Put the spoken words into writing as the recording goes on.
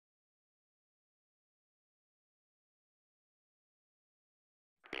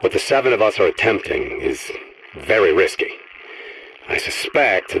What the 7 of us are attempting is very risky. I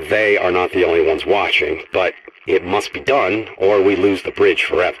suspect they are not the only ones watching, but it must be done or we lose the bridge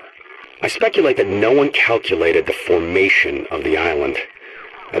forever. I speculate that no one calculated the formation of the island,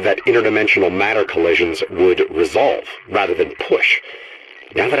 that interdimensional matter collisions would resolve rather than push.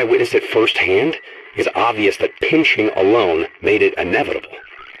 Now that I witnessed it firsthand, it's obvious that pinching alone made it inevitable.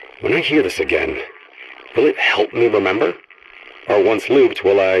 When I hear this again, will it help me remember? Or once looped,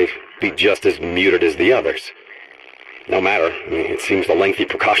 will I be just as muted as the others? No matter, it seems the lengthy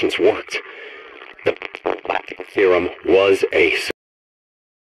precautions worked. The galactic theorem was a...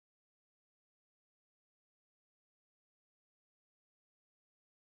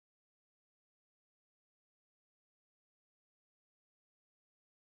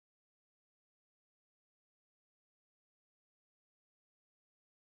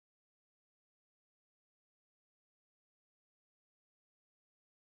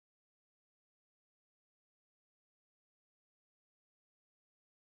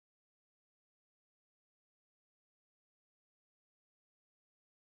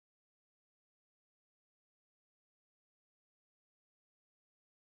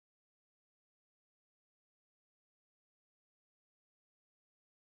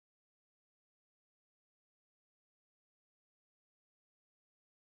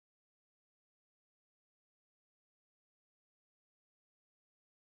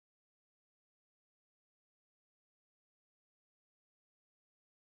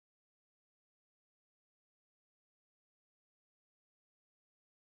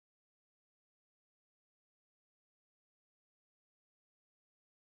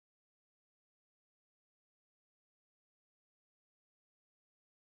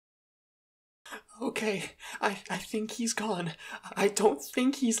 Okay, I think he's gone. I don't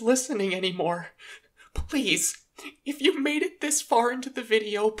think he's listening anymore. Please, if you made it this far into the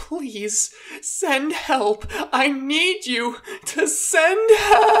video, please send help. I need you to send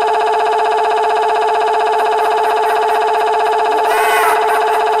help!